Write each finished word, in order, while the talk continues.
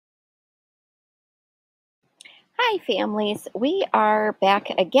Hi, families. We are back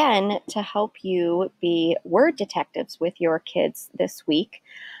again to help you be word detectives with your kids this week.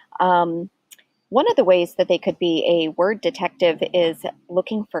 Um, One of the ways that they could be a word detective is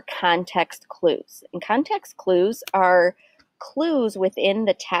looking for context clues. And context clues are clues within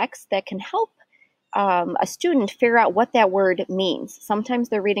the text that can help a student figure out what that word means. Sometimes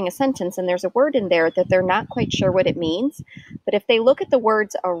they're reading a sentence and there's a word in there that they're not quite sure what it means. But if they look at the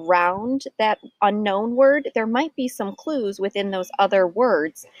words around that unknown word, there might be some clues within those other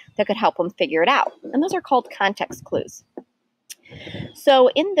words that could help them figure it out. And those are called context clues. So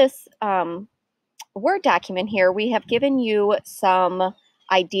in this Word document here, we have given you some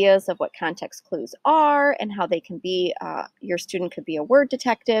ideas of what context clues are and how they can be, your student could be a word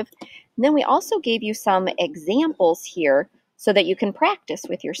detective. And then we also gave you some examples here so that you can practice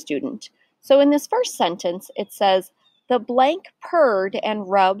with your student. So in this first sentence, it says, "The blank purred and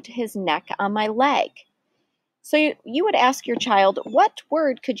rubbed his neck on my leg." So you would ask your child, what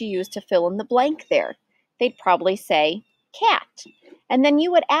word could you use to fill in the blank there? They'd probably say cat. And then you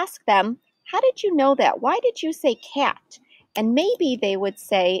would ask them, how did you know that? Why did you say cat? And maybe they would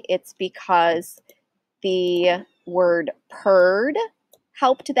say it's because the word purred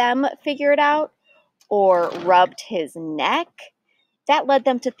helped them figure it out, or rubbed his neck. That led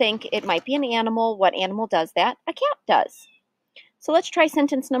them to think it might be an animal. What animal does that? A cat does. So let's try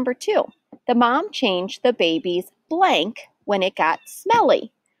sentence number 2. The mom changed the baby's blank when it got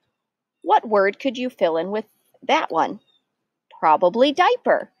smelly. What word could you fill in with that one? Probably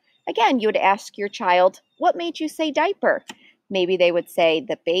diaper. Again, you would ask your child, what made you say diaper? Maybe they would say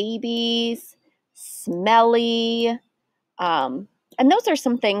the baby's, smelly, and those are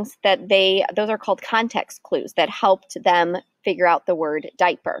some things that those are called context clues that helped them figure out the word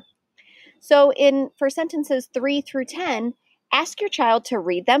diaper. So for sentences 3 through 10, ask your child to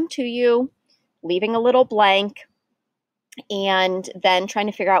read them to you, leaving a little blank, and then trying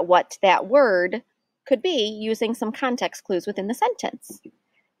to figure out what that word could be using some context clues within the sentence.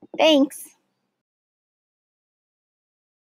 Thanks.